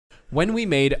when we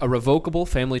made a revocable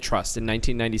family trust in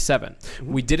 1997,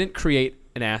 we didn't create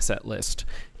an asset list.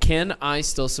 Can I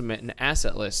still submit an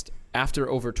asset list after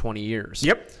over 20 years?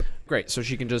 Yep. Great. So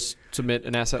she can just submit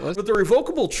an asset list? With the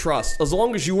revocable trust, as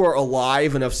long as you are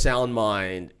alive and of sound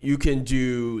mind, you can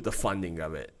do the funding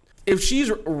of it. If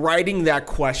she's writing that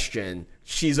question,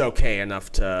 she's okay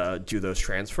enough to do those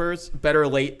transfers. Better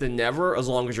late than never, as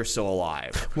long as you're still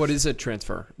alive. What is a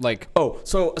transfer? Like,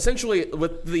 so essentially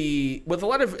with a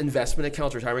lot of investment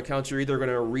accounts, retirement accounts, you're either going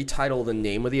to retitle the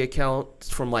name of the account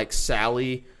from like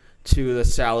Sally to the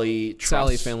Sally Trust.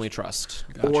 Sally Family Trust.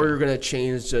 Gotcha. Or you're going to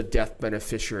change the death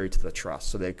beneficiary to the trust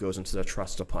so that it goes into the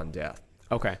trust upon death.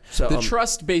 Okay. So the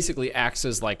trust basically acts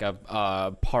as like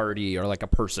a party or like a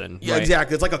person. Yeah, right?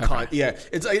 exactly. It's like a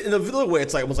it's like, in a little way,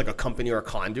 it's like almost like a company or a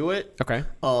conduit. Okay.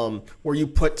 Where you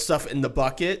put stuff in the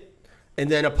bucket,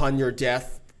 and then upon your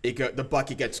death, the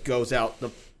bucket goes out.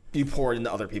 You pour it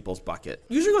into other people's bucket.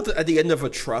 Usually, at the end of a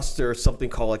trust, there's something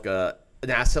called like an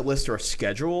asset list or a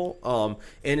schedule,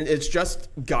 and it's just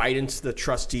guidance to the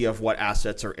trustee of what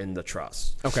assets are in the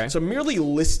trust. Okay. So merely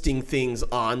listing things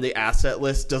on the asset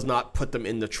list does not put them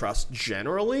in the trust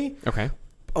generally. Okay.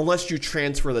 Unless you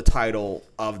transfer the title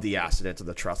of the asset into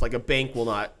the trust. Like a bank will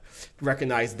not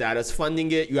recognize that as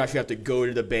funding it. You actually have to go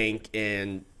to the bank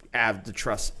and have the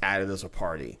trust added as a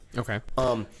party. Okay.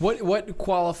 What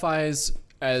qualifies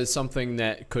as something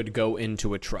that could go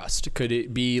into a trust? Could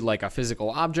it be like a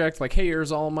physical object? Like, hey,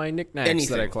 here's all my knickknacks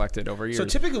that I collected over years. So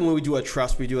typically when we do a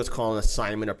trust, we do what's called an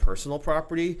assignment of personal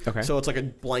property. Okay. So it's like a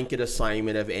blanket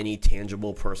assignment of any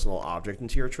tangible personal object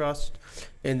into your trust.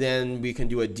 And then we can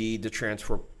do a deed to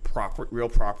transfer real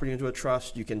property into a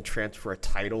trust. You can transfer a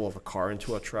title of a car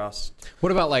into a trust.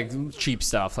 What about like cheap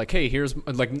stuff? Like, hey, here's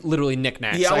like literally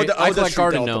knickknacks. Yeah, I collect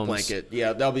garden gnomes. gnomes. Blanket.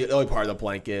 Yeah, that'll be part of the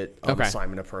blanket Okay.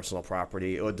 assignment of personal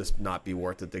property. It would just not be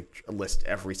worth it to list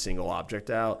every single object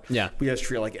out. Yeah. We just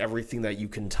treat like everything that you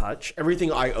can touch. Everything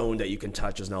I own that you can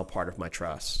touch is now part of my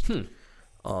trust. And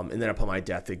then upon my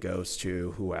death, it goes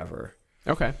to whoever.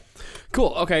 Okay, cool.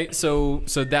 Okay, so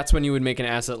that's when you would make an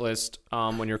asset list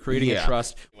when you're creating a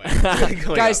trust.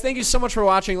 Guys, thank you so much for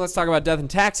watching. Let's talk about death and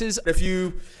taxes. If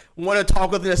you want to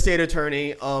talk with an estate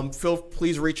attorney,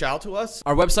 please reach out to us.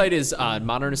 Our website is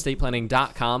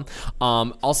modernestateplanning.com.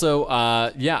 Also,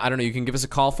 I don't know, you can give us a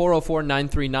call,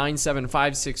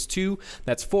 404-939-7562.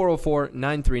 That's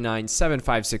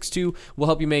 404-939-7562. We'll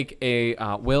help you make a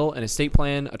will, an estate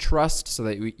plan, a trust, so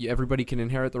that everybody can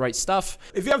inherit the right stuff.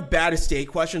 If you have bad estate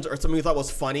questions or something you thought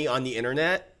was funny on the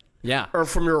internet, or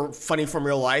funny from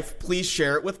real life, please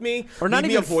share it with me. Or not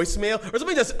Leave me a voicemail or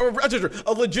something that's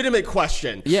a legitimate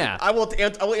question. Yeah. I will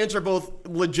answer both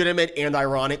legitimate and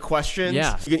ironic questions.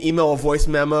 Yeah. You can email a voice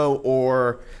memo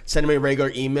or send me a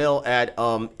regular email at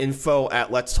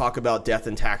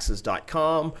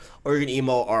info@letstalkaboutdeathandtaxes.com, or you can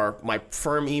email my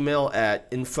firm email at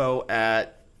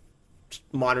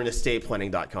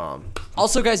info@modernestateplanning.com.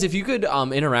 Also, guys, if you could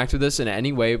interact with this in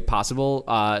any way possible,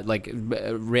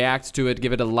 react to it,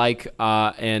 give it a like,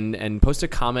 and post a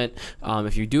comment.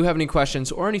 If you do have any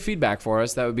questions or any feedback for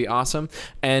us, that would be awesome.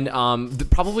 And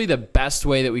probably the best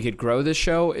way that we could grow this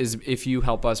show is if you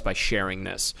help us by sharing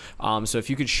this. So if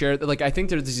you could share, like, I think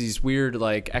there's these weird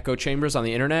like echo chambers on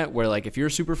the internet where like if you're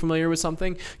super familiar with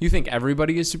something, you think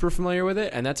everybody is super familiar with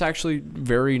it, and that's actually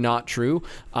very not true,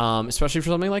 especially for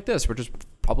something like this, which is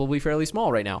probably fairly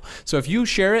small right now. So if you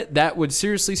share it, that would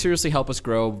seriously help us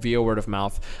grow via word of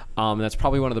mouth. That's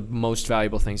probably one of the most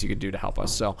valuable things you could do to help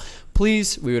us. So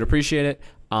please, we would appreciate it.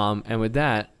 And with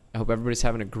that, I hope everybody's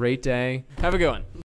having a great day. Have a good one.